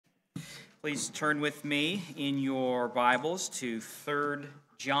Please turn with me in your Bibles to 3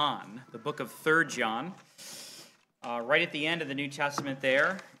 John, the book of 3 John. Right at the end of the New Testament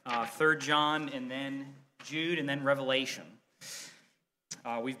there, 3 John and then Jude and then Revelation.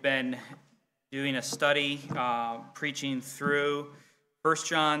 We've been doing a study, preaching through 1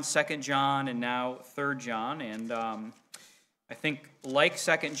 John, 2 John, and now 3 John. And I think, like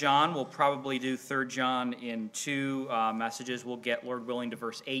 2 John, we'll probably do 3 John in two messages. We'll get, Lord willing, to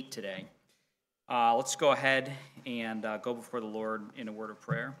verse 8 today. Let's go ahead and go before the Lord in a word of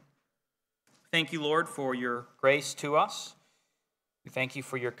prayer. Thank you, Lord, for your grace to us. We thank you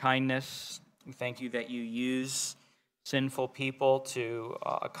for your kindness. We thank you that you use sinful people to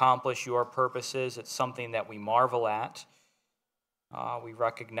accomplish your purposes. It's something that we marvel at. We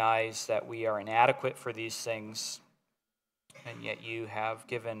recognize that we are inadequate for these things, and yet you have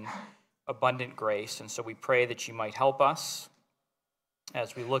given abundant grace. And so we pray that you might help us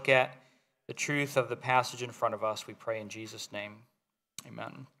as we look at the truth of the passage in front of us. We pray in Jesus' name.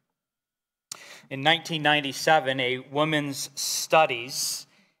 Amen. In 1997, a women's studies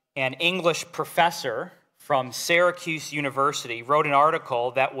and English professor from Syracuse University wrote an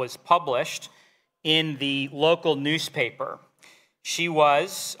article that was published in the local newspaper. She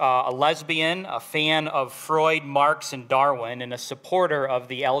was a lesbian, a fan of Freud, Marx, and Darwin, and a supporter of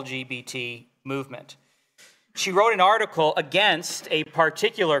the LGBT movement. She wrote an article against a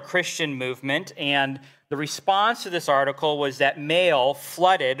particular Christian movement, and the response to this article was that mail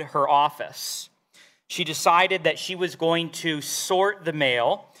flooded her office. She decided that she was going to sort the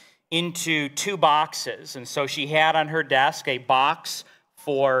mail into two boxes, and so she had on her desk a box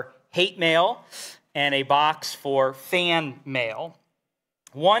for hate mail and a box for fan mail.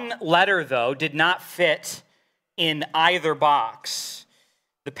 One letter, though, did not fit in either box.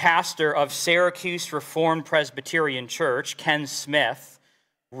 The pastor of Syracuse Reformed Presbyterian Church, Ken Smith,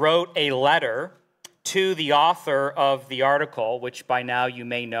 wrote a letter to the author of the article, which by now you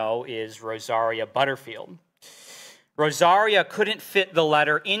may know is Rosaria Butterfield. Rosaria couldn't fit the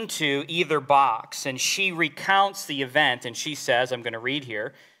letter into either box, and she recounts the event, and she says, I'm going to read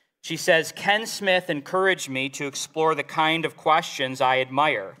here, she says, Ken Smith encouraged me to explore the kind of questions I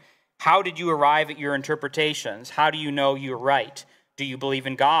admire. How did you arrive at your interpretations? How do you know you're right? Do you believe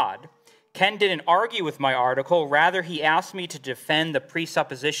in God? Ken didn't argue with my article. Rather, he asked me to defend the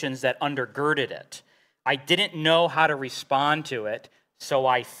presuppositions that undergirded it. I didn't know how to respond to it, so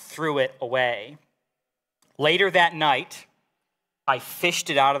I threw it away. Later that night, I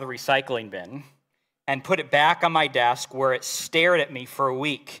fished it out of the recycling bin and put it back on my desk where it stared at me for a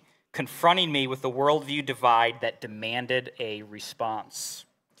week, confronting me with the worldview divide that demanded a response.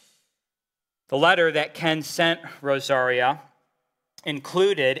 The letter that Ken sent Rosaria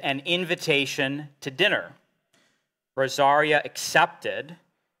included an invitation to dinner. Rosaria accepted.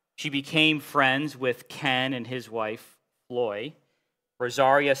 She became friends with Ken and his wife, Floy.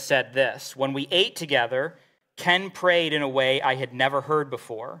 Rosaria said this, when we ate together, Ken prayed in a way I had never heard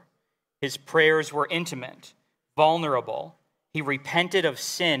before. His prayers were intimate, vulnerable. He repented of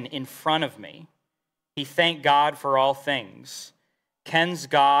sin in front of me. He thanked God for all things. Ken's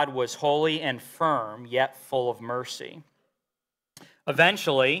God was holy and firm, yet full of mercy.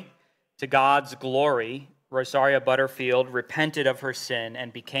 Eventually, to God's glory, Rosaria Butterfield repented of her sin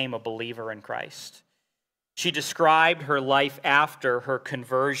and became a believer in Christ. She described her life after her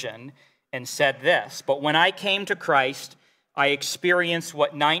conversion and said this, but when I came to Christ, I experienced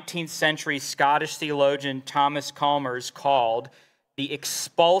what 19th century Scottish theologian Thomas Chalmers called the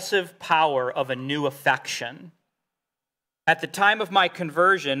expulsive power of a new affection. At the time of my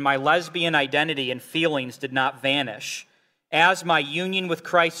conversion, my lesbian identity and feelings did not vanish. As my union with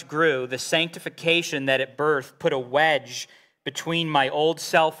Christ grew, the sanctification that it birthed put a wedge between my old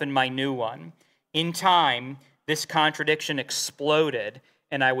self and my new one. In time, this contradiction exploded,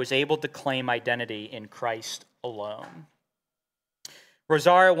 and I was able to claim identity in Christ alone.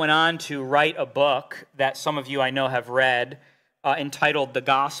 Rosaria went on to write a book that some of you I know have read, entitled The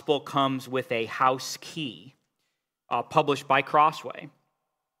Gospel Comes with a House Key, published by Crossway.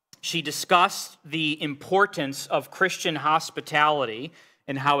 She discussed the importance of Christian hospitality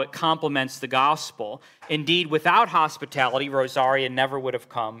and how it complements the gospel. Indeed, without hospitality, Rosaria never would have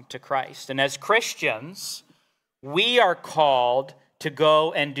come to Christ. And as Christians, we are called to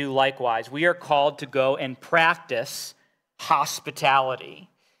go and do likewise. We are called to go and practice hospitality.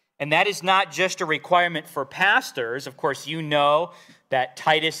 And that is not just a requirement for pastors. Of course, you know that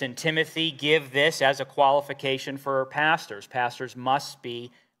Titus and Timothy give this as a qualification for pastors. Pastors must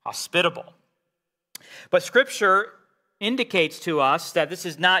be hospitable. But Scripture indicates to us that this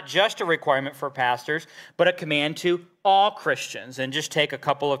is not just a requirement for pastors, but a command to all Christians. And just take a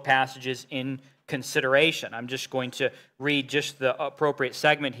couple of passages in consideration. I'm just going to read just the appropriate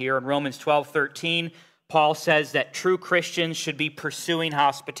segment here. In Romans 12:13, Paul says that true Christians should be pursuing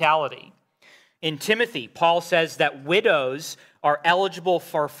hospitality. In Timothy, Paul says that widows are eligible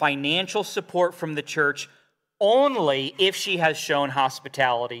for financial support from the church only if she has shown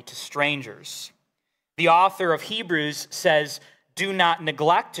hospitality to strangers. The author of Hebrews says, do not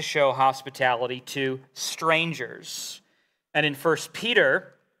neglect to show hospitality to strangers. And in 1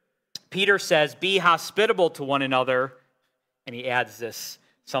 Peter, Peter says, be hospitable to one another, and he adds this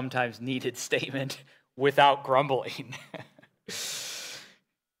sometimes needed statement, without grumbling.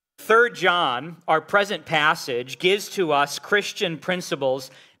 3 John, our present passage, gives to us Christian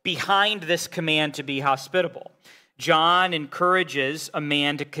principles behind this command to be hospitable. John encourages a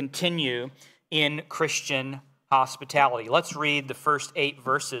man to continue in Christian hospitality. Let's read the first 8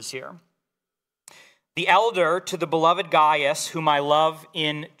 verses here. The elder to the beloved Gaius, whom I love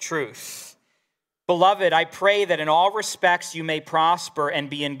in truth. Beloved, I pray that in all respects you may prosper and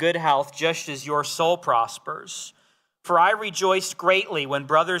be in good health, just as your soul prospers. For I rejoiced greatly when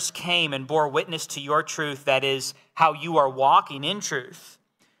brothers came and bore witness to your truth, that is, how you are walking in truth.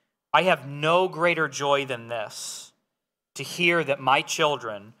 I have no greater joy than this, to hear that my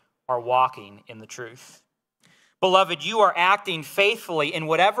children are walking in the truth. Beloved, you are acting faithfully in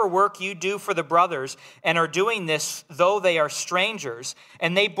whatever work you do for the brothers, and are doing this though they are strangers,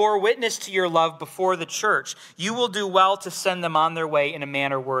 and they bore witness to your love before the church. You will do well to send them on their way in a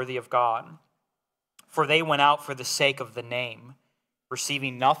manner worthy of God. For they went out for the sake of the name,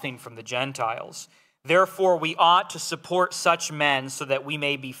 receiving nothing from the Gentiles. Therefore, we ought to support such men so that we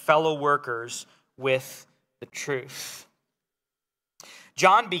may be fellow workers with the truth.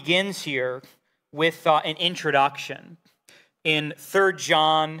 John begins here with an introduction. In 3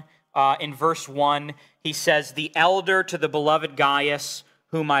 John, in verse 1, he says, the elder to the beloved Gaius,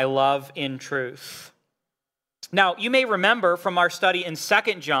 whom I love in truth. Now, you may remember from our study in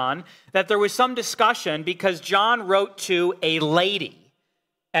 2 John that there was some discussion because John wrote to a lady.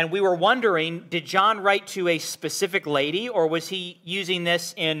 And we were wondering, did John write to a specific lady, or was he using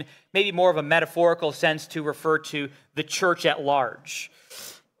this in maybe more of a metaphorical sense to refer to the church at large?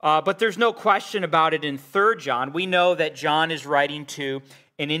 But there's no question about it in 3 John. We know that John is writing to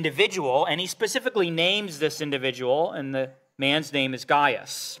an individual, and he specifically names this individual, and the man's name is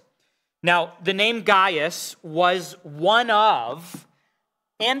Gaius. Now, the name Gaius was one of,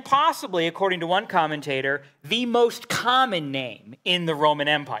 and possibly, according to one commentator, the most common name in the Roman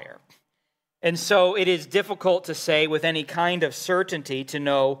Empire. And so it is difficult to say with any kind of certainty to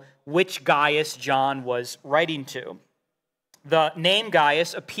know which Gaius John was writing to. The name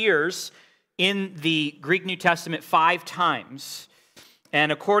Gaius appears in the Greek New Testament 5 times.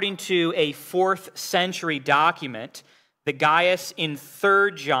 And according to a 4th century document, the Gaius in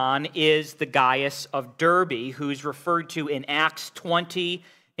 3 John is the Gaius of Derbe, who's referred to in Acts 20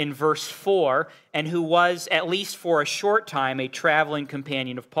 in verse 4, and who was, at least for a short time, a traveling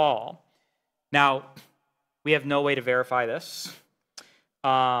companion of Paul. Now, we have no way to verify this.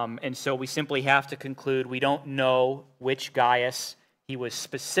 And so we simply have to conclude we don't know which Gaius he was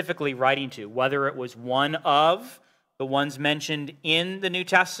specifically writing to, whether it was one of the ones mentioned in the New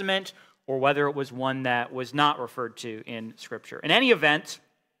Testament or whether it was one that was not referred to in Scripture. In any event,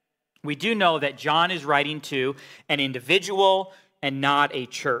 we do know that John is writing to an individual and not a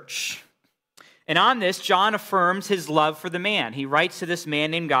church. And on this, John affirms his love for the man. He writes to this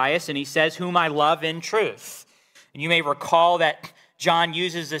man named Gaius, and he says, whom I love in truth. And you may recall that John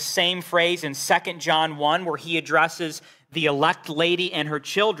uses the same phrase in 2 John 1, where he addresses the elect lady and her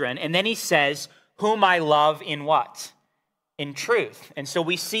children. And then he says, whom I love in what? In truth. And so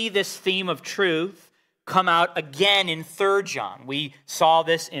we see this theme of truth come out again in 3 John. We saw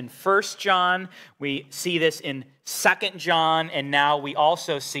this in 1 John. We see this in 2 John. And now we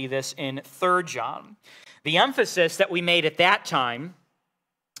also see this in 3 John. The emphasis that we made at that time,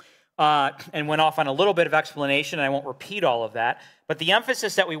 and went off on a little bit of explanation, and I won't repeat all of that, but the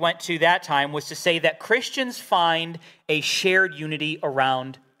emphasis that we went to that time was to say that Christians find a shared unity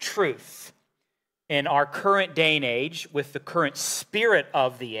around truth. In our current day and age, with the current spirit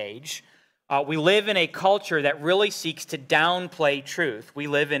of the age, we live in a culture that really seeks to downplay truth. We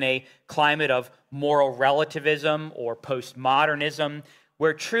live in a climate of moral relativism or postmodernism,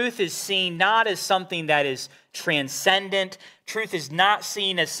 where truth is seen not as something that is transcendent. Truth is not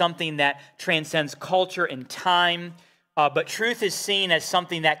seen as something that transcends culture and time, but truth is seen as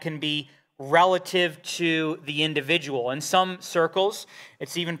something that can be relative to the individual. In some circles,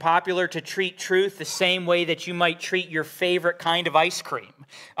 it's even popular to treat truth the same way that you might treat your favorite kind of ice cream.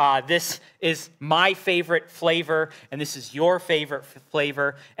 This is my favorite flavor, and this is your favorite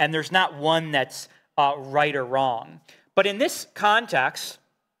flavor, and there's not one that's right or wrong. But in this context,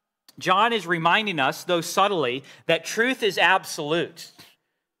 John is reminding us, though subtly, that truth is absolute,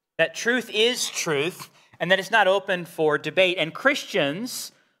 that truth is truth, and that it's not open for debate. And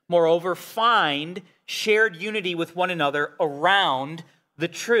Christians, moreover, find shared unity with one another around the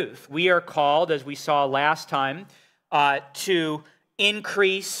truth. We are called, as we saw last time, to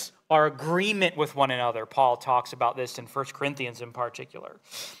increase our agreement with one another. Paul talks about this in 1 Corinthians in particular.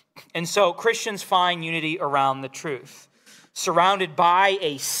 And so Christians find unity around the truth. Surrounded by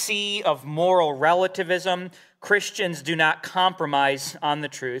a sea of moral relativism, Christians do not compromise on the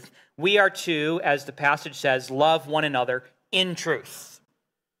truth. We are to, as the passage says, love one another in truth.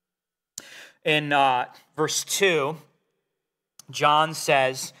 In verse 2, John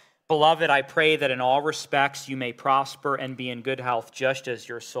says, "Beloved, I pray that in all respects you may prosper and be in good health, just as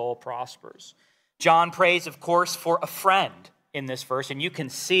your soul prospers." John prays, of course, for a friend in this verse, and you can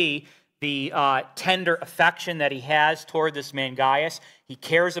see the tender affection that he has toward this man Gaius. He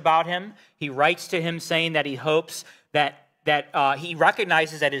cares about him. He writes to him saying that he hopes that he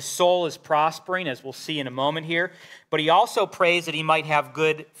recognizes that his soul is prospering, as we'll see in a moment here, but he also prays that he might have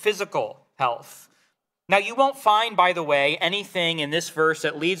good physical health. Now, you won't find, by the way, anything in this verse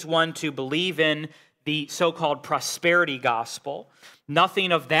that leads one to believe in the so-called prosperity gospel.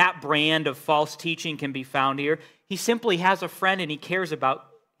 Nothing of that brand of false teaching can be found here. He simply has a friend and he cares about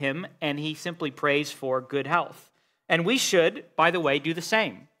him, and he simply prays for good health. And we should, by the way, do the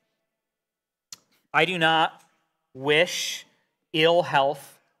same. I do not wish ill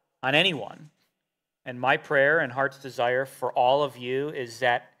health on anyone. And my prayer and heart's desire for all of you is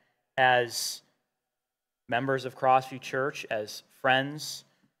that as members of Crossview Church, as friends,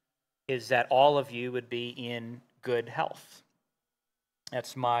 is that all of you would be in good health.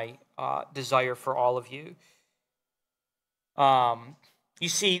 That's my desire for all of you. You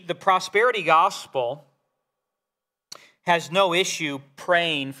see, the prosperity gospel has no issue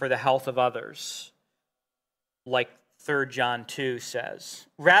praying for the health of others, like 3 John 2 says.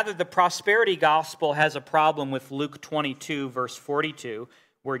 Rather, the prosperity gospel has a problem with Luke 22, verse 42,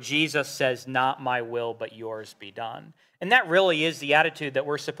 where Jesus says, "Not my will, but yours be done." And that really is the attitude that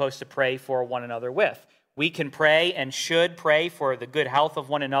we're supposed to pray for one another with. We can pray and should pray for the good health of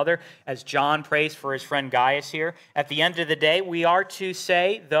one another, as John prays for his friend Gaius here. At the end of the day, we are to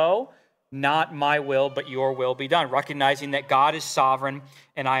say, though, "Not my will, but your will be done," recognizing that God is sovereign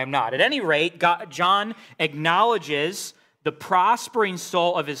and I am not. At any rate, John acknowledges the prospering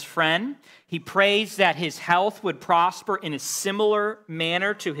soul of his friend. He prays that his health would prosper in a similar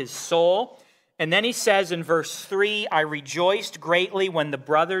manner to his soul. And then he says in verse 3, "I rejoiced greatly when the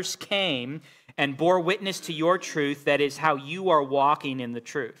brothers came and bore witness to your truth, that is how you are walking in the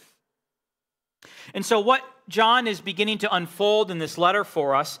truth." And so what John is beginning to unfold in this letter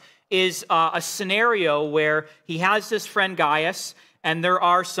for us is a scenario where he has this friend Gaius, and there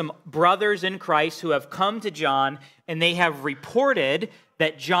are some brothers in Christ who have come to John, and they have reported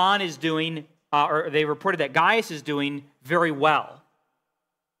that John is doing, or they reported that Gaius is doing very well.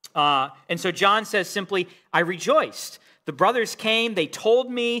 And so John says simply, "I rejoiced. The brothers came, they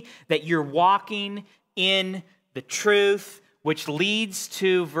told me that you're walking in the truth," which leads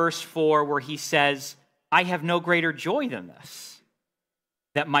to verse 4 where he says, "I have no greater joy than this,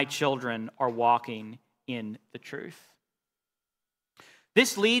 that my children are walking in the truth."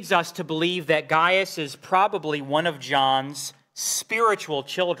 This leads us to believe that Gaius is probably one of John's spiritual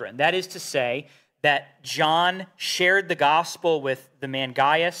children. That is to say, that John shared the gospel with the man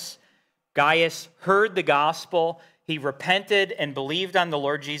Gaius. Gaius heard the gospel. He repented and believed on the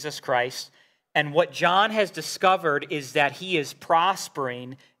Lord Jesus Christ. And what John has discovered is that he is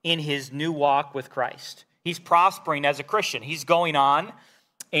prospering in his new walk with Christ. He's prospering as a Christian. He's going on,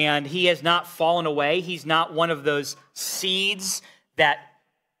 and he has not fallen away. He's not one of those seeds that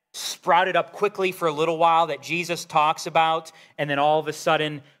sprouted up quickly for a little while that Jesus talks about, and then all of a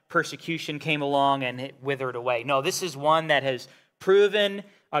sudden persecution came along and it withered away. No, this is one that has proven,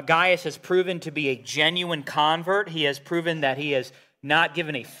 Gaius has proven to be a genuine convert. He has proven that he has not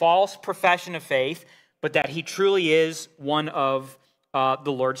given a false profession of faith, but that he truly is one of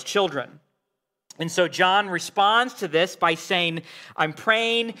the Lord's children. And so John responds to this by saying, "I'm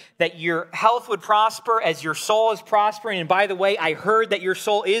praying that your health would prosper as your soul is prospering. And by the way, I heard that your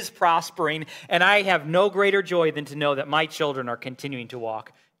soul is prospering, and I have no greater joy than to know that my children are continuing to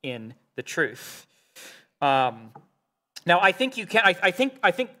walk in the truth." Now, I think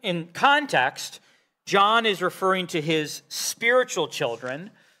in context, John is referring to his spiritual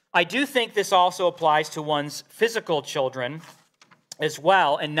children. I do think this also applies to one's physical children as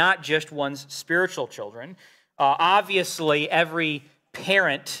well, and not just one's spiritual children. Obviously, every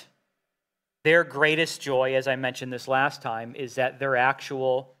parent, their greatest joy, as I mentioned this last time, is that their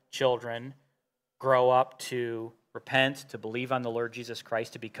actual children grow up to repent, to believe on the Lord Jesus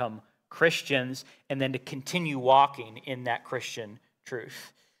Christ, to become Christians, and then to continue walking in that Christian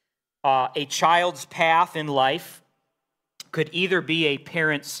truth. A child's path in life could either be a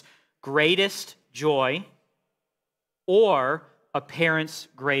parent's greatest joy or a parent's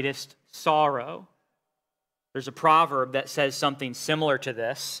greatest sorrow. There's a proverb that says something similar to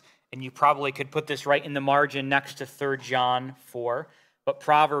this, and you probably could put this right in the margin next to 3 John 4. But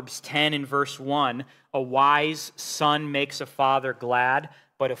Proverbs 10 and verse 1, a wise son makes a father glad,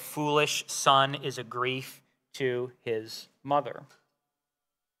 but a foolish son is a grief to his mother.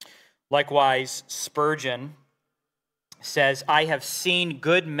 Likewise, Spurgeon says, I have seen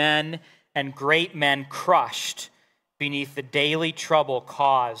good men and great men crushed beneath the daily trouble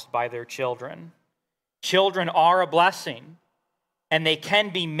caused by their children. Children are a blessing, and they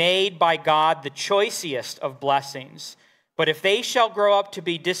can be made by God the choicest of blessings. But if they shall grow up to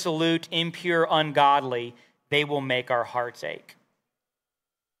be dissolute, impure, ungodly, they will make our hearts ache.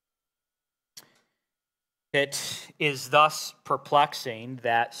 It is thus perplexing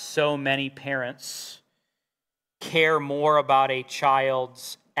that so many parents care more about a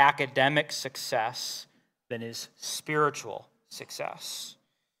child's academic success than his spiritual success.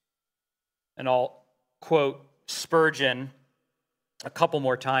 And I'll quote Spurgeon a couple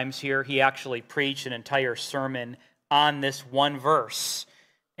more times here. He actually preached an entire sermon on this one verse,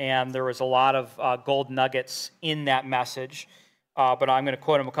 and there was a lot of gold nuggets in that message, but I'm going to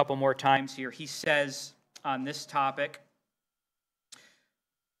quote him a couple more times here. He says on this topic,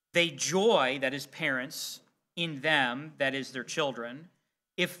 they joy, that is parents, in them, that is their children,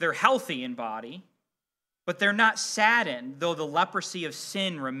 if they're healthy in body, but they're not saddened, though the leprosy of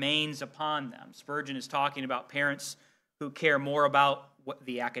sin remains upon them. Spurgeon is talking about parents who care more about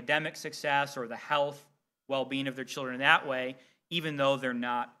the academic success or the health, well-being of their children that way, even though they're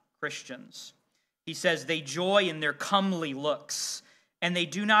not Christians. He says, they joy in their comely looks, and they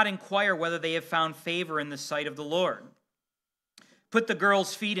do not inquire whether they have found favor in the sight of the Lord. Put the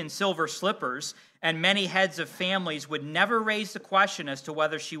girl's feet in silver slippers, and many heads of families would never raise the question as to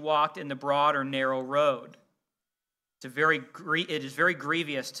whether she walked in the broad or narrow road. It is very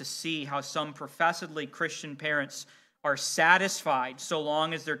grievous to see how some professedly Christian parents are satisfied so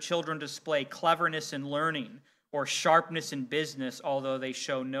long as their children display cleverness in learning or sharpness in business, although they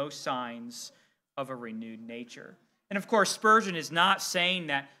show no signs of a renewed nature. And of course, Spurgeon is not saying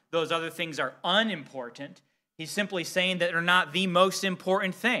that those other things are unimportant. He's simply saying that they're not the most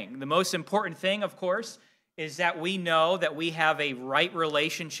important thing. The most important thing, of course, is that we know that we have a right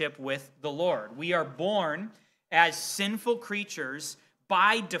relationship with the Lord. We are born as sinful creatures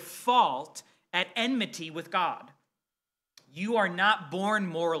by default at enmity with God. You are not born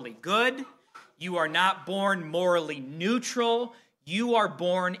morally good. You are not born morally neutral. You are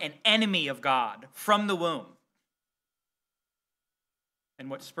born an enemy of God from the womb. And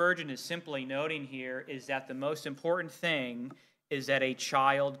what Spurgeon is simply noting here is that the most important thing is that a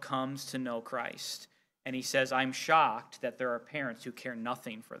child comes to know Christ. And he says, I'm shocked that there are parents who care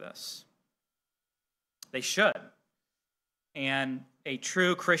nothing for this. They should. And a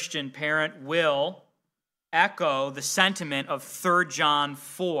true Christian parent will echo the sentiment of 3 John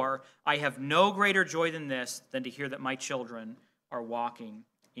 4, I have no greater joy than this, than to hear that my children are walking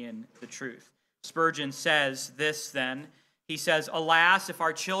in the truth. Spurgeon says this then, he says, alas, if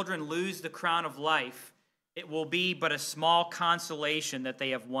our children lose the crown of life, it will be but a small consolation that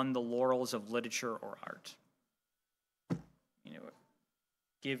they have won the laurels of literature or art. You know,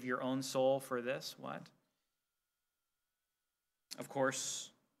 give your own soul for this, what? Of course,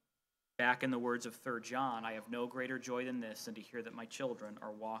 back in the words of 3 John, I have no greater joy than this, than to hear that my children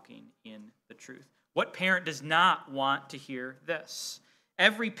are walking in the truth. What parent does not want to hear this?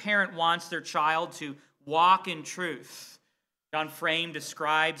 Every parent wants their child to walk in truth. John Frame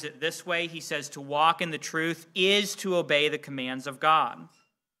describes it this way. He says, to walk in the truth is to obey the commands of God.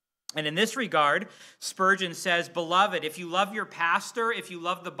 And in this regard, Spurgeon says, beloved, if you love your pastor, if you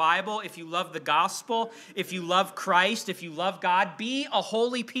love the Bible, if you love the gospel, if you love Christ, if you love God, be a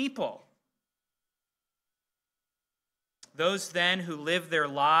holy people. Those then who live their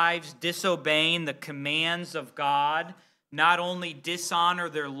lives disobeying the commands of God not only dishonor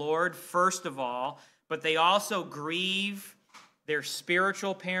their Lord, first of all, but they also grieve their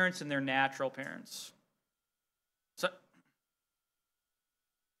spiritual parents and their natural parents. So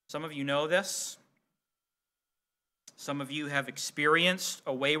Some of you know this. Some of you have experienced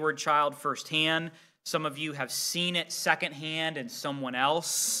a wayward child firsthand. Some of you have seen it secondhand in someone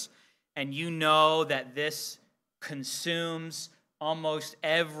else. And you know that this consumes almost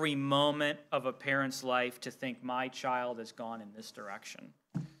every moment of a parent's life to think, my child has gone in this direction.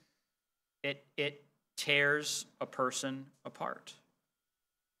 It tears a person apart.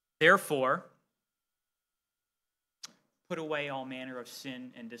 Therefore, put away all manner of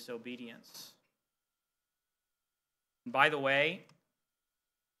sin and disobedience. And by the way,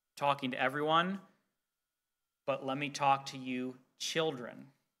 talking to everyone, but let me talk to you children,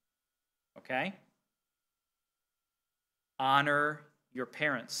 okay? Honor your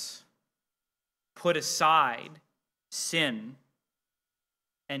parents. Put aside sin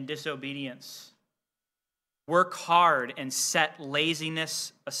and disobedience. Work hard and set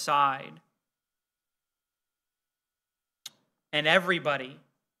laziness aside. And everybody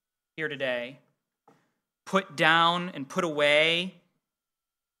here today, put down and put away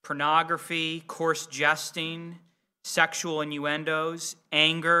pornography, coarse jesting, sexual innuendos,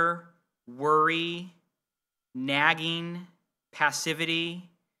 anger, worry, nagging, passivity,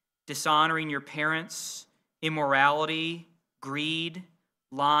 dishonoring your parents, immorality, greed,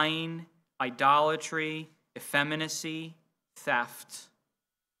 lying, idolatry, effeminacy, theft.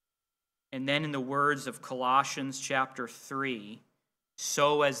 And then in the words of Colossians chapter 3,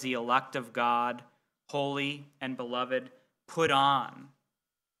 so as the elect of God, holy and beloved, put on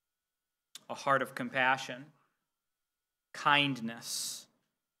a heart of compassion, kindness,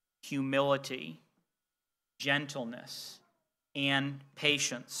 humility, gentleness, and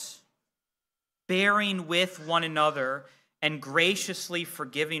patience, bearing with one another and graciously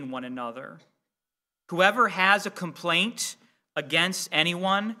forgiving one another. Whoever has a complaint against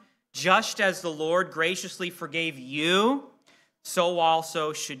anyone, just as the Lord graciously forgave you, so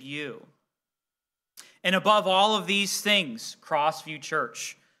also should you. And above all of these things, Crossview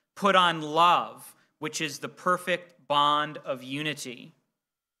Church, put on love, which is the perfect bond of unity.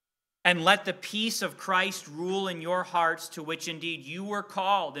 And let the peace of Christ rule in your hearts, to which indeed you were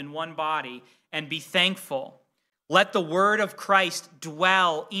called in one body, and be thankful. Let the word of Christ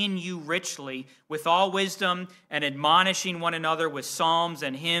dwell in you richly, with all wisdom, and admonishing one another with psalms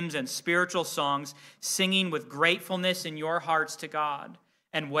and hymns and spiritual songs, singing with gratefulness in your hearts to God.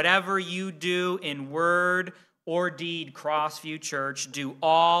 And whatever you do in word or deed, Crossview Church, do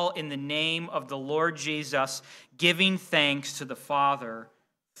all in the name of the Lord Jesus, giving thanks to the Father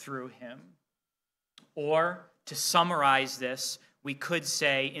through him. Or, to summarize this, we could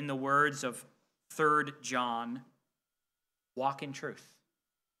say in the words of 3 John, walk in truth.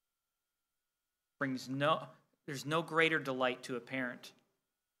 There's no greater delight to a parent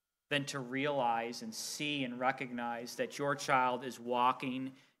than to realize and see and recognize that your child is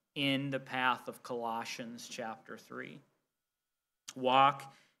walking in the path of Colossians chapter 3.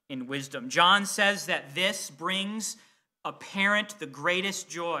 Walk in wisdom. John says that this brings a parent the greatest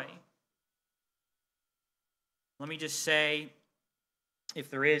joy. Let me just say, if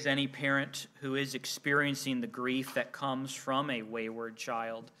there is any parent who is experiencing the grief that comes from a wayward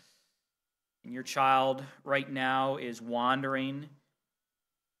child, and your child right now is wandering,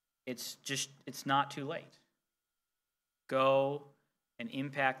 it's not too late. Go and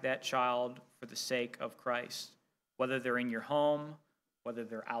impact that child for the sake of Christ. Whether they're in your home, whether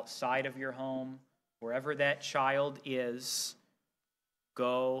they're outside of your home, wherever that child is,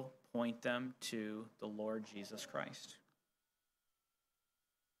 go point them to the Lord Jesus Christ.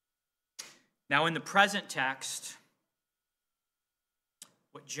 Now, in the present text,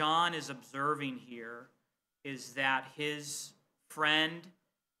 what John is observing here is that his friend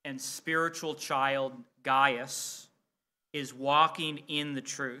and spiritual child, Gaius, is walking in the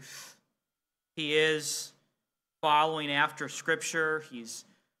truth. He is following after Scripture. He's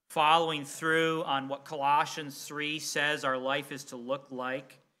following through on what Colossians 3 says our life is to look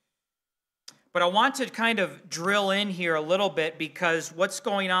like. But I want to kind of drill in here a little bit, because what's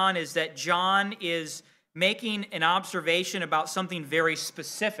going on is that John is making an observation about something very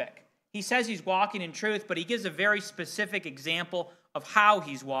specific. He says he's walking in truth, but he gives a very specific example of how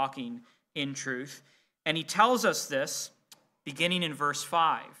he's walking in truth. And he tells us this beginning in verse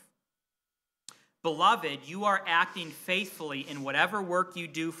 5. Beloved, you are acting faithfully in whatever work you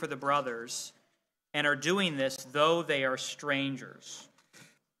do for the brothers, and are doing this though they are strangers.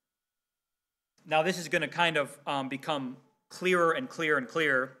 Now, this is going to kind of become clearer and clearer and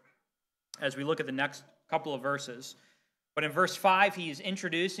clearer as we look at the next couple of verses. But in verse 5, he is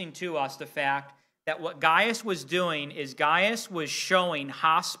introducing to us the fact that what Gaius was doing is Gaius was showing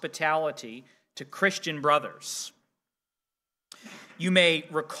hospitality to Christian brothers. You may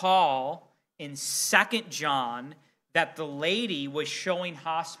recall in 2 John that the lady was showing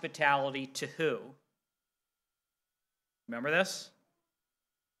hospitality to who? Remember this?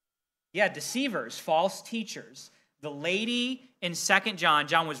 Yeah, deceivers, false teachers. The lady in 2 John,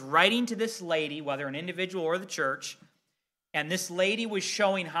 John was writing to this lady, whether an individual or the church, and this lady was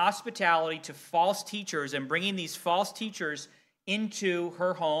showing hospitality to false teachers and bringing these false teachers into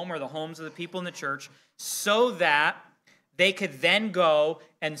her home or the homes of the people in the church so that they could then go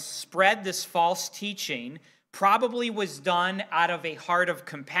and spread this false teaching. Probably was done out of a heart of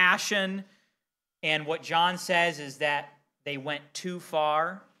compassion. And what John says is that they went too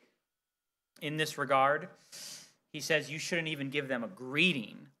far in this regard. He says you shouldn't even give them a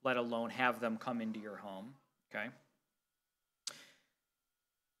greeting, let alone have them come into your home. Okay?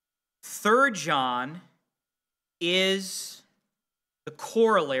 3 John is the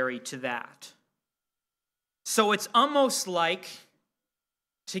corollary to that. So it's almost like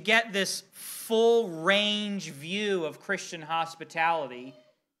to get this full range view of Christian hospitality,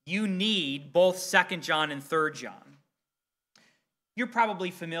 you need both 2 John and 3 John. You're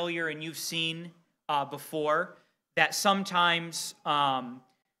probably familiar and you've seen before that sometimes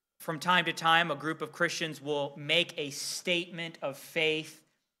from time to time a group of Christians will make a statement of faith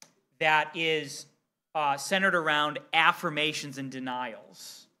that is centered around affirmations and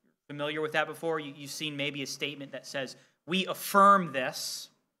denials. Familiar with that before? You've seen maybe a statement that says, we affirm this,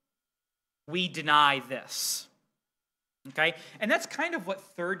 we deny this. Okay? And that's kind of what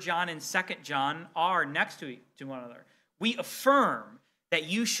 3 John and 2 John are next to one another. We affirm that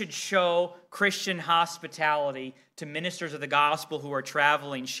you should show Christian hospitality to ministers of the gospel who are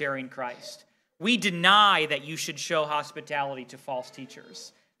traveling, sharing Christ. We deny that you should show hospitality to false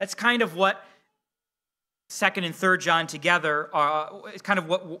teachers. That's kind of what 2 and 3 John together are. It's kind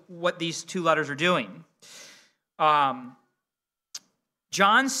of what these two letters are doing. John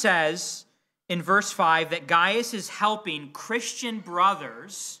says in verse 5 that Gaius is helping Christian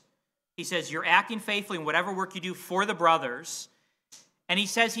brothers. He says, you're acting faithfully in whatever work you do for the brothers. And he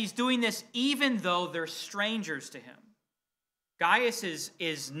says he's doing this even though they're strangers to him. Gaius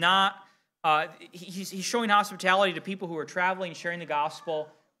is not, he's showing hospitality to people who are traveling, sharing the gospel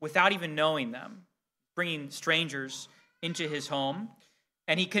without even knowing them, bringing strangers into his home.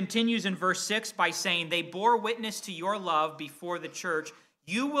 And he continues in verse 6 by saying, they bore witness to your love before the church.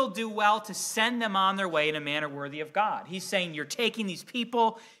 You will do well to send them on their way in a manner worthy of God. He's saying you're taking these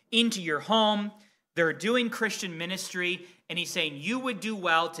people into your home. They're doing Christian ministry. And he's saying you would do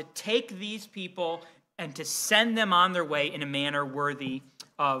well to take these people and to send them on their way in a manner worthy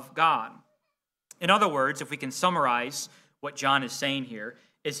of God. In other words, if we can summarize what John is saying here,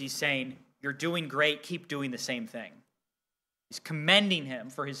 is he's saying, you're doing great, keep doing the same thing. He's commending him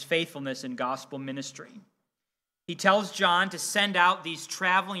for his faithfulness in gospel ministry. He tells John to send out these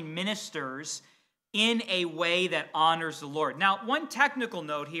traveling ministers in a way that honors the Lord. Now, one technical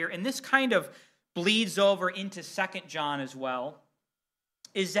note here, and this kind of bleeds over into 2 John as well,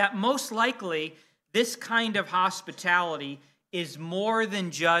 is that most likely this kind of hospitality is more than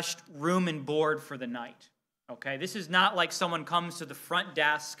just room and board for the night. Okay, this is not like someone comes to the front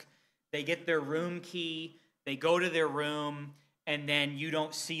desk, they get their room key, they go to their room, and then you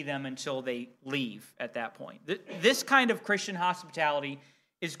don't see them until they leave at that point. This kind of Christian hospitality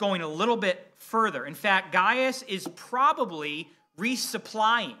is going a little bit further. In fact, Gaius is probably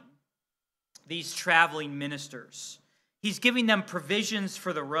resupplying these traveling ministers. He's giving them provisions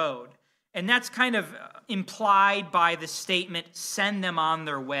for the road. And that's kind of implied by the statement, send them on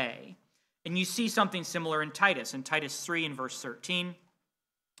their way. And you see something similar in Titus 3 and verse 13.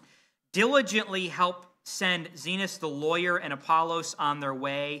 Diligently help send Zenas the lawyer and Apollos on their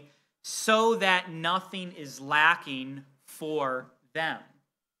way so that nothing is lacking for them.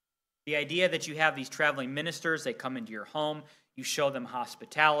 The idea that you have these traveling ministers, they come into your home, you show them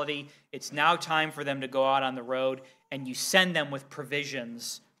hospitality. It's now time for them to go out on the road, and you send them with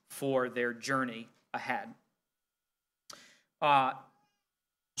provisions for their journey ahead.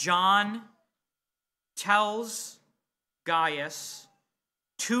 John tells Gaius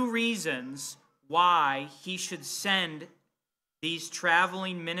 2 reasons why he should send these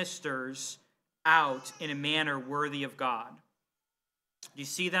traveling ministers out in a manner worthy of God. Do you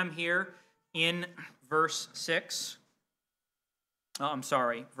see them here in verse 6?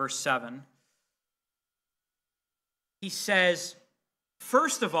 Verse 7. He says,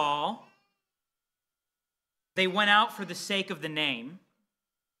 first of all, they went out for the sake of the name.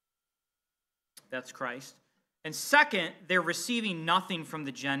 That's Christ. And second, they're receiving nothing from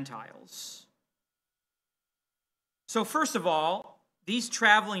the Gentiles. So first of all, these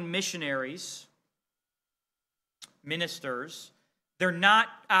traveling missionaries ministers, they're not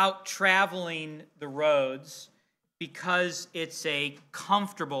out traveling the roads because it's a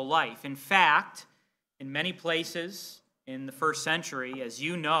comfortable life. In fact, in many places in the first century, as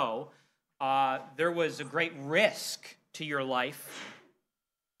you know, there was a great risk to your life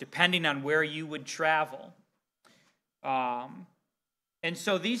depending on where you would travel. And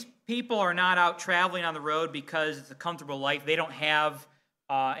so these people are not out traveling on the road because it's a comfortable life. They don't have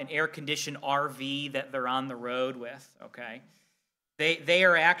an air-conditioned RV that they're on the road with, okay? They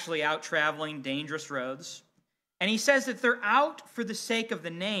are actually out traveling dangerous roads. And he says that they're out for the sake of the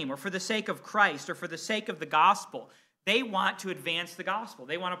name or for the sake of Christ or for the sake of the gospel. They want to advance the gospel.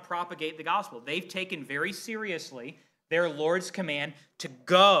 They want to propagate the gospel. They've taken very seriously their Lord's command to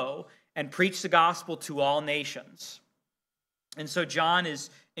go and preach the gospel to all nations. And so John is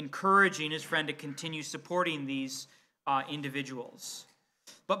encouraging his friend to continue supporting these individuals.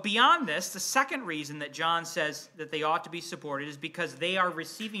 But beyond this, the second reason that John says that they ought to be supported is because they are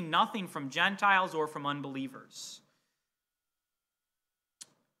receiving nothing from Gentiles or from unbelievers.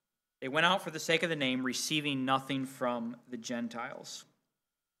 They went out for the sake of the name, receiving nothing from the Gentiles.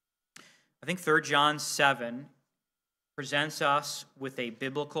 I think 3 John 7 presents us with a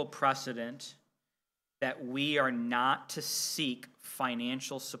biblical precedent that we are not to seek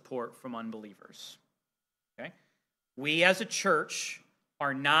financial support from unbelievers. Okay? We as a church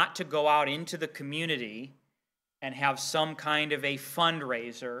are not to go out into the community and have some kind of a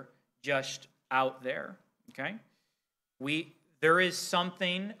fundraiser just out there. Okay? There is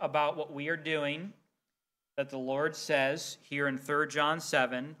something about what we are doing that the Lord says here in 3 John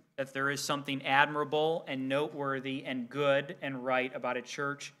 7 that there is something admirable and noteworthy and good and right about a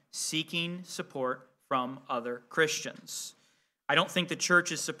church seeking support from other Christians. I don't think the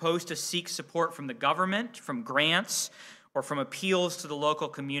church is supposed to seek support from the government, from grants, or from appeals to the local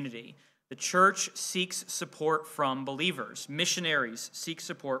community. The church seeks support from believers. Missionaries seek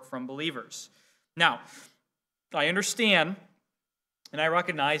support from believers. Now, I understand and I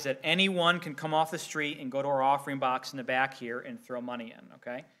recognize that anyone can come off the street and go to our offering box in the back here and throw money in,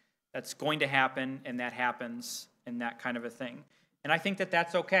 okay? That's going to happen, and that happens, and that kind of a thing. And I think that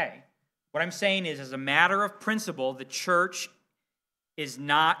that's okay. What I'm saying is, as a matter of principle, the church is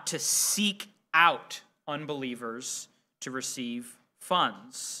not to seek out unbelievers to receive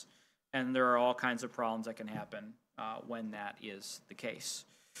funds. And there are all kinds of problems that can happen when that is the case.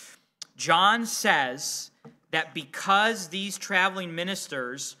 John says that because these traveling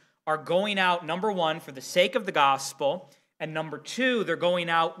ministers are going out, number one, for the sake of the gospel, and number two, they're going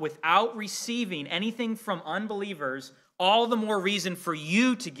out without receiving anything from unbelievers, all the more reason for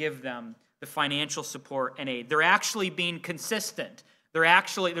you to give them the financial support and aid. They're actually being consistent.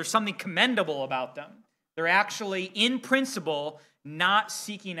 There's something commendable about them. They're actually, in principle, not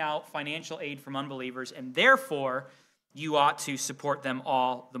seeking out financial aid from unbelievers, and therefore, you ought to support them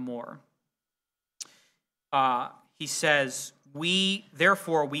all the more. He says, we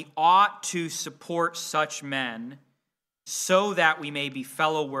ought to support such men so that we may be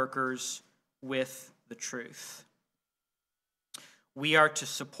fellow workers with the truth. We are to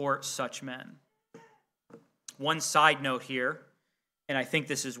support such men. One side note here, and I think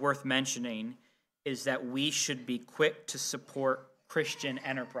this is worth mentioning, is that we should be quick to support Christian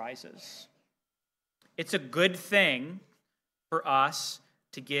enterprises. It's a good thing for us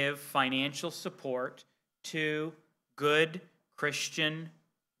to give financial support to good Christian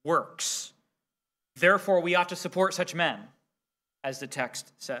works. Therefore, we ought to support such men, as the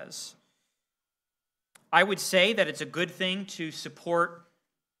text says. I would say that it's a good thing to support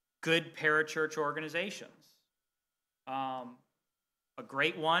good parachurch organizations. A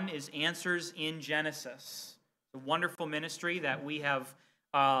great one is Answers in Genesis, a wonderful ministry that we have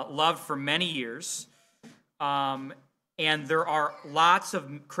loved for many years. And there are lots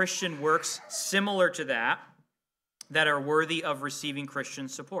of Christian works similar to that are worthy of receiving Christian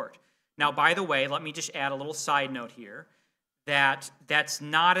support. Now, by the way, let me just add a little side note here, that's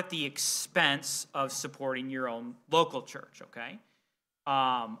not at the expense of supporting your own local church, okay?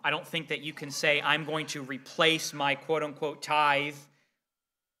 I don't think that you can say, I'm going to replace my quote-unquote tithe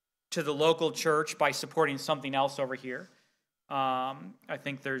to the local church by supporting something else over here. I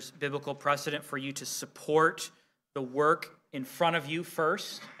think there's biblical precedent for you to support the work in front of you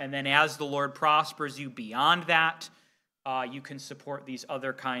first, and then as the Lord prospers you beyond that, you can support these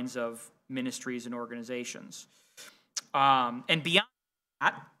other kinds of ministries and organizations. And beyond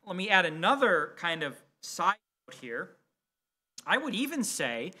that, let me add another kind of side note here. I would even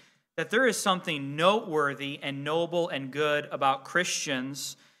say that there is something noteworthy and noble and good about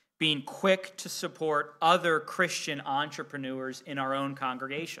Christians being quick to support other Christian entrepreneurs in our own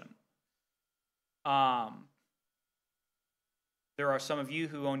congregation. There are some of you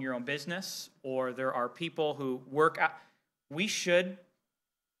who own your own business, or there are people who work out. We should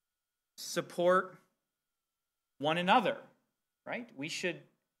support one another, right? We should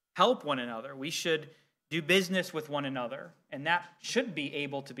help one another. We should do business with one another, and that should be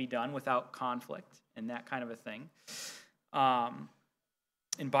able to be done without conflict and that kind of a thing. And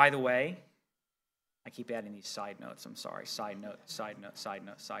by the way, I keep adding these side notes. I'm sorry. Side note, side note, side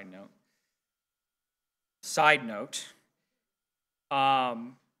note, side note. Side note.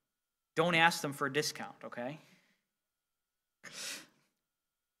 Don't ask them for a discount, okay?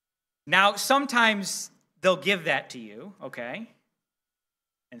 Now, sometimes they'll give that to you, okay?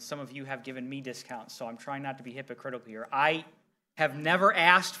 And some of you have given me discounts, so I'm trying not to be hypocritical here. I have never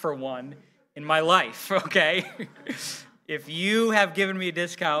asked for one in my life, okay? If you have given me a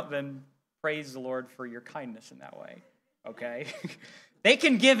discount, then praise the Lord for your kindness in that way, okay? They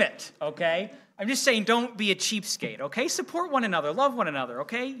can give it, okay? I'm just saying don't be a cheapskate, okay? Support one another, love one another,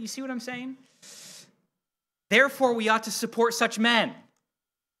 okay? You see what I'm saying? Therefore, we ought to support such men,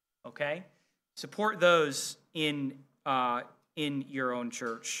 okay? Support those in your own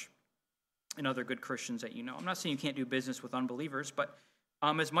church and other good Christians that you know. I'm not saying you can't do business with unbelievers, but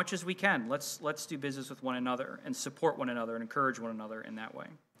as much as we can, let's do business with one another and support one another and encourage one another in that way.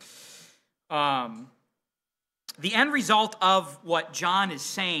 The end result of what John is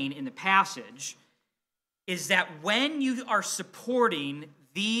saying in the passage is that when you are supporting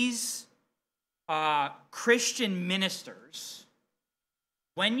these Christian ministers,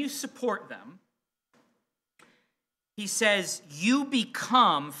 when you support them, he says, you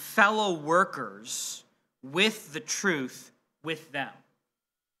become fellow workers with the truth with them.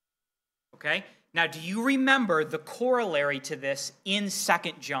 Okay? Now, do you remember the corollary to this in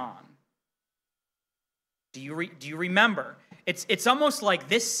 2 John? Do you remember? It's almost like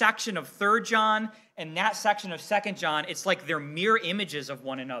this section of 3 John and that section of 2 John, it's like they're mirror images of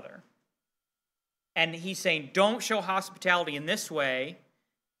one another. And he's saying, don't show hospitality in this way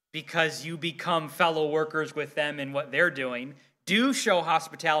because you become fellow workers with them in what they're doing. Do show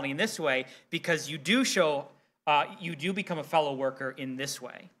hospitality in this way because you do become a fellow worker in this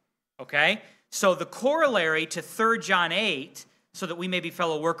way. Okay? So the corollary to 3 John 8, so that we may be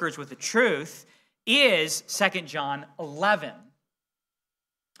fellow workers with the truth, is 2 John 11.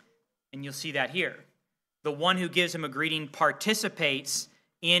 And you'll see that here. The one who gives him a greeting participates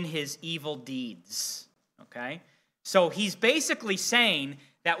in his evil deeds. Okay? So he's basically saying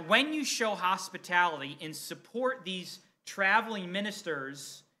that when you show hospitality and support these traveling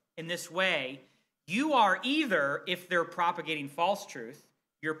ministers in this way, you are either, if they're propagating false truth,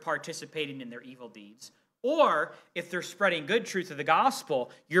 you're participating in their evil deeds, or if they're spreading good truth of the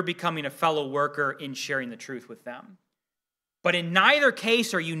gospel, you're becoming a fellow worker in sharing the truth with them. But in neither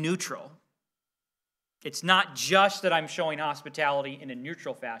case are you neutral. It's not just that I'm showing hospitality in a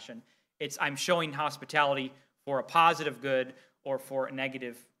neutral fashion. It's I'm showing hospitality for a positive good or for a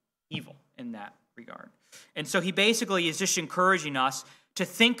negative evil in that regard. And so he basically is just encouraging us to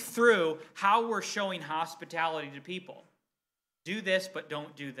think through how we're showing hospitality to people. Do this, but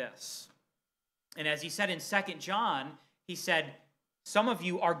don't do this. And as he said in 2 John, he said, some of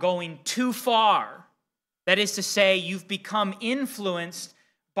you are going too far. That is to say, you've become influenced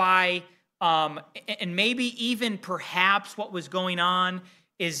by, and maybe even perhaps what was going on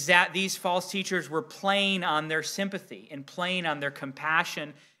is that these false teachers were playing on their sympathy and playing on their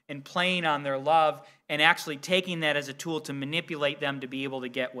compassion and playing on their love and actually taking that as a tool to manipulate them to be able to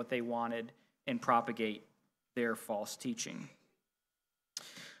get what they wanted and propagate their false teaching.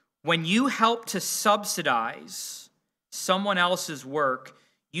 When you help to subsidize someone else's work,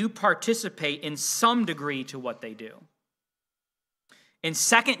 you participate in some degree to what they do. In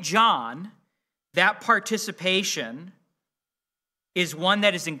 2 John, that participation is one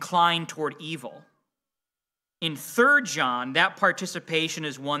that is inclined toward evil. In 3 John, that participation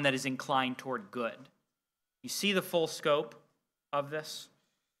is one that is inclined toward good. You see the full scope of this?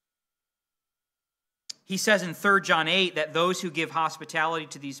 He says in 3 John 8 that those who give hospitality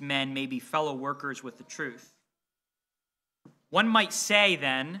to these men may be fellow workers with the truth. One might say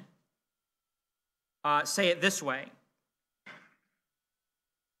then, say it this way.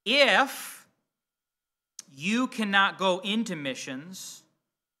 If you cannot go into missions,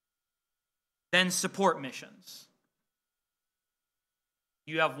 then support missions.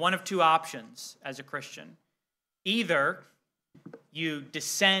 You have one of two options as a Christian. Either you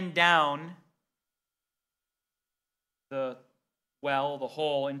descend down the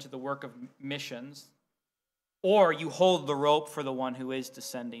hole into the work of missions, or you hold the rope for the one who is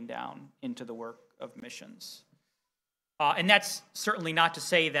descending down into the work of missions. And that's certainly not to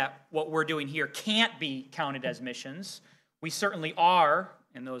say that what we're doing here can't be counted as missions, we certainly are,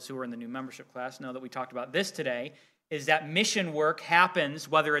 and those who are in the new membership class know that we talked about this today, is that mission work happens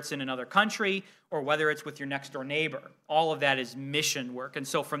whether it's in another country or whether it's with your next door neighbor. All of that is mission work. And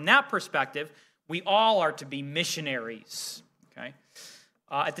so from that perspective, we all are to be missionaries. Okay.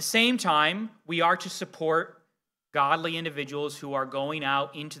 At the same time, we are to support godly individuals who are going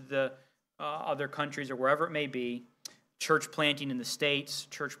out into the other countries or wherever it may be, church planting in the States,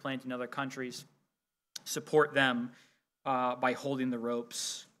 church planting in other countries, support them by holding the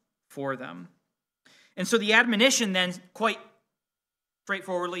ropes for them. And so the admonition then, quite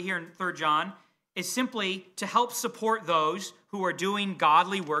straightforwardly here in 3 John, is simply to help support those who are doing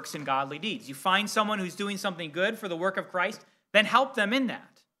godly works and godly deeds. You find someone who's doing something good for the work of Christ, then help them in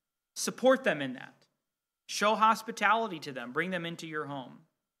that. Support them in that. Show hospitality to them. Bring them into your home.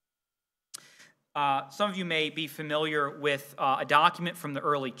 Some of you may be familiar with a document from the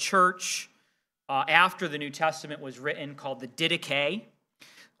early church after the New Testament was written called the Didache.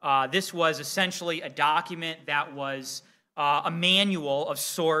 This was essentially a document that was a manual of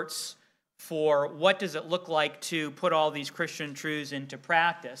sorts for what does it look like to put all these Christian truths into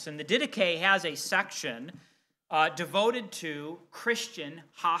practice. And the Didache has a section devoted to Christian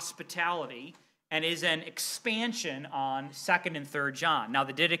hospitality and is an expansion on 2nd and 3rd John. Now,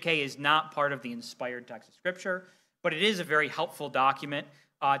 the Didache is not part of the inspired text of Scripture, but it is a very helpful document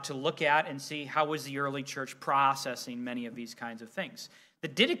to look at and see how was the early church processing many of these kinds of things. The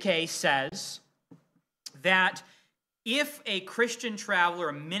Didache says that if a Christian traveler,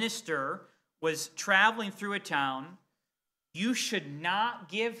 a minister, was traveling through a town, you should not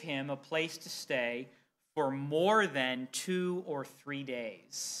give him a place to stay for more than 2 or 3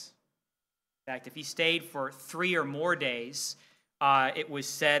 days. In fact, if he stayed for 3 or more days, it was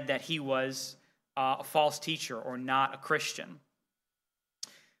said that he was a false teacher or not a Christian.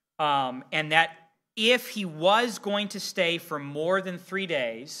 And that if he was going to stay for more than 3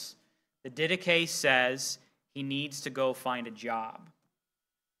 days, the Didache says he needs to go find a job.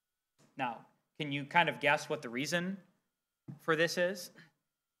 Now, can you kind of guess what the reason for this is?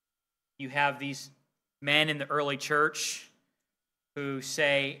 You have these men in the early church who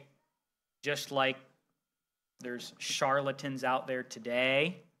say, just like there's charlatans out there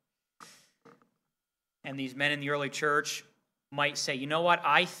today, and these men in the early church might say, you know what,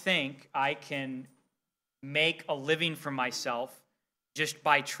 I think I can make a living for myself just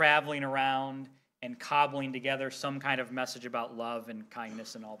by traveling around and cobbling together some kind of message about love and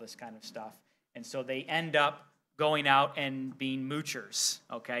kindness and all this kind of stuff. And so they end up going out and being moochers,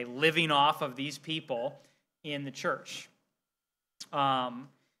 okay, living off of these people in the church.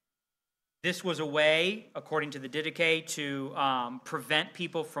 This was a way, according to the Didache, to prevent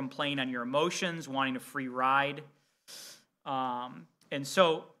people from playing on your emotions, wanting a free ride. And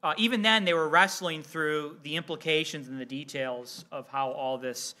so even then, they were wrestling through the implications and the details of how all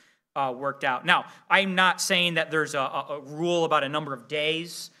this worked out. Now, I'm not saying that there's a rule about a number of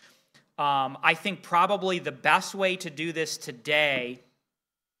days. I think probably the best way to do this today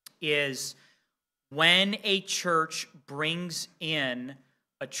is when a church brings in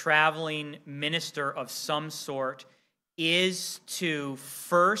a traveling minister of some sort, is to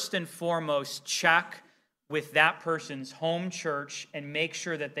first and foremost check with that person's home church and make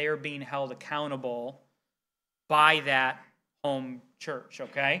sure that they are being held accountable by that home church,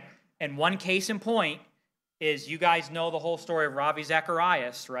 okay? And one case in point is, you guys know the whole story of Ravi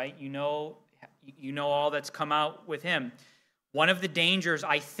Zacharias, right? You know all that's come out with him. One of the dangers,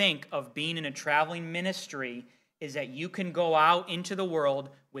 I think, of being in a traveling ministry is that you can go out into the world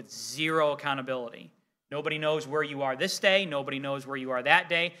with zero accountability. Nobody knows where you are this day. Nobody knows where you are that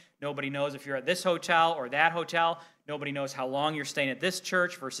day. Nobody knows if you're at this hotel or that hotel. Nobody knows how long you're staying at this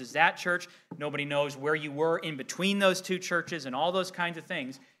church versus that church. Nobody knows where you were in between those two churches and all those kinds of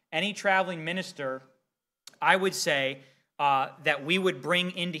things. Any traveling minister, I would say, that we would bring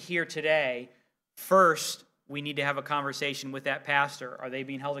into here today, first, we need to have a conversation with that pastor. Are they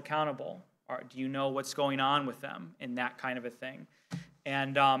being held accountable? Or do you know what's going on with them and that kind of a thing?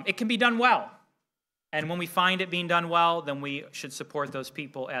 And it can be done well. And when we find it being done well, then we should support those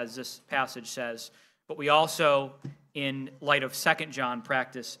people, as this passage says. But we also, in light of 2 John,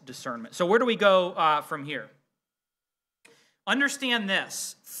 practice discernment. So where do we go from here? Understand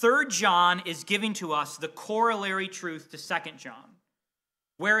this. 3 John is giving to us the corollary truth to 2 John.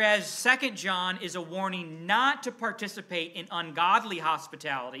 Whereas 2 John is a warning not to participate in ungodly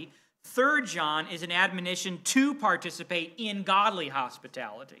hospitality, 3 John is an admonition to participate in godly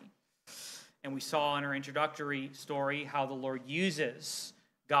hospitality. And we saw in our introductory story how the Lord uses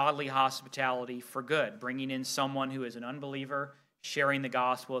godly hospitality for good, bringing in someone who is an unbeliever, sharing the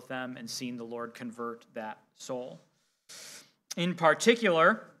gospel with them, and seeing the Lord convert that soul. In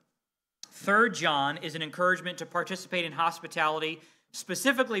particular, 3 John is an encouragement to participate in hospitality,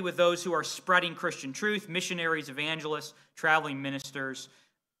 specifically with those who are spreading Christian truth, missionaries, evangelists, traveling ministers,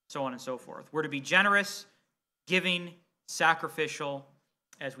 so on and so forth. We're to be generous, giving, sacrificial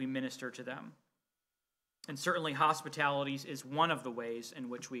as we minister to them. And certainly hospitality is one of the ways in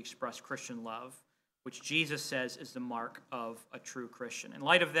which we express Christian love, which Jesus says is the mark of a true Christian. In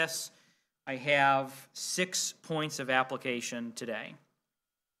light of this, I have 6 points of application today.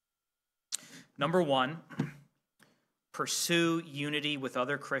 Number 1, pursue unity with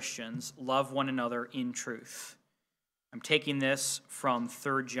other Christians, love one another in truth. I'm taking this from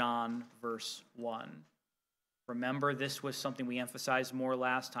 3 John verse 1. Remember, this was something we emphasized more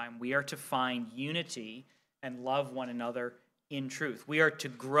last time. We are to find unity and love one another in truth. We are to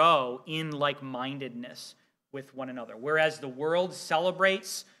grow in like-mindedness with one another. Whereas the world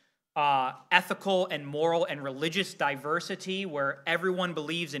celebrates ethical and moral and religious diversity, where everyone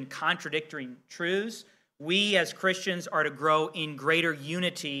believes in contradictory truths, we as Christians are to grow in greater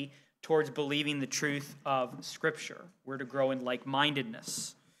unity towards believing the truth of Scripture. We're to grow in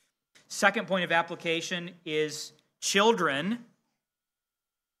like-mindedness. Second point of application is children,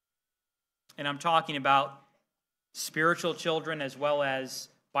 and I'm talking about spiritual children as well as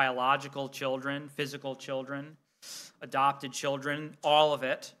biological children, physical children, adopted children, all of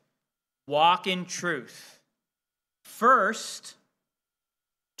it. Walk in truth. First,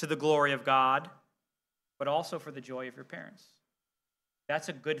 to the glory of God, but also for the joy of your parents. That's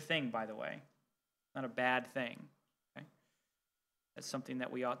a good thing, by the way. Not a bad thing. Okay? That's something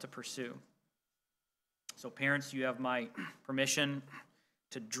that we ought to pursue. So parents, you have my permission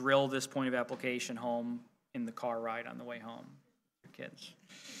to drill this point of application home in the car ride on the way home. Your kids.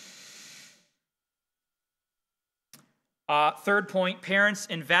 Third point, parents,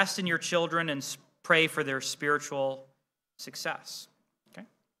 invest in your children and pray for their spiritual success. Okay?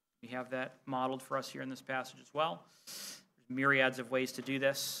 We have that modeled for us here in this passage as well. There's myriads of ways to do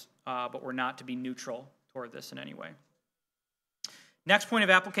this, but we're not to be neutral toward this in any way. Next point of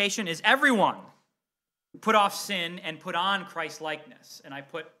application is everyone put off sin and put on Christ-likeness. And I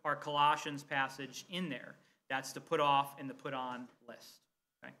put our Colossians passage in there. That's the put off and the put on list.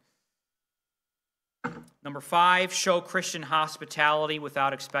 Okay? Number 5, show Christian hospitality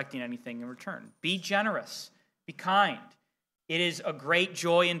without expecting anything in return. Be generous. Be kind. It is a great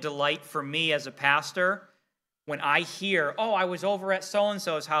joy and delight for me as a pastor when I hear, oh, I was over at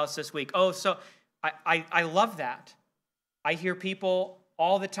so-and-so's house this week. Oh, so I love that. I hear people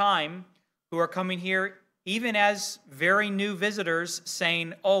all the time who are coming here, even as very new visitors,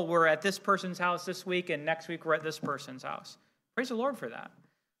 saying, oh, we're at this person's house this week, and next week we're at this person's house. Praise the Lord for that.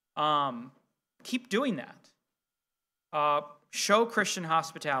 Keep doing that. Show Christian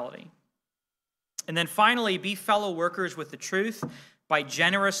hospitality. And then finally, be fellow workers with the truth by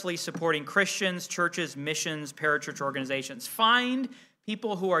generously supporting Christians, churches, missions, parachurch organizations. Find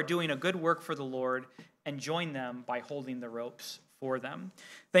people who are doing a good work for the Lord and join them by holding the ropes for them.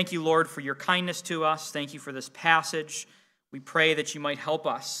 Thank you, Lord, for your kindness to us. Thank you for this passage. We pray that you might help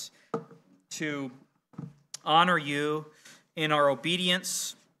us to honor you in our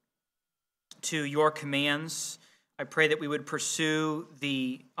obedience to your commands. I pray that we would pursue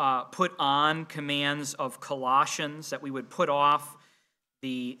the put on commands of Colossians, that we would put off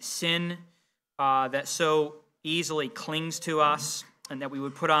the sin that so easily clings to us, and that we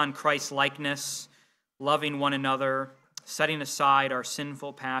would put on Christ's likeness, loving one another, setting aside our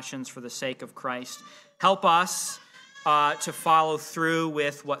sinful passions for the sake of Christ. Help us to follow through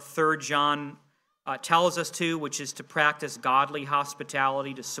with what 3 John tells us to, which is to practice godly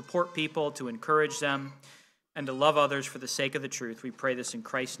hospitality, to support people, to encourage them, and to love others for the sake of the truth. We pray this in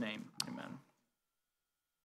Christ's name. Amen.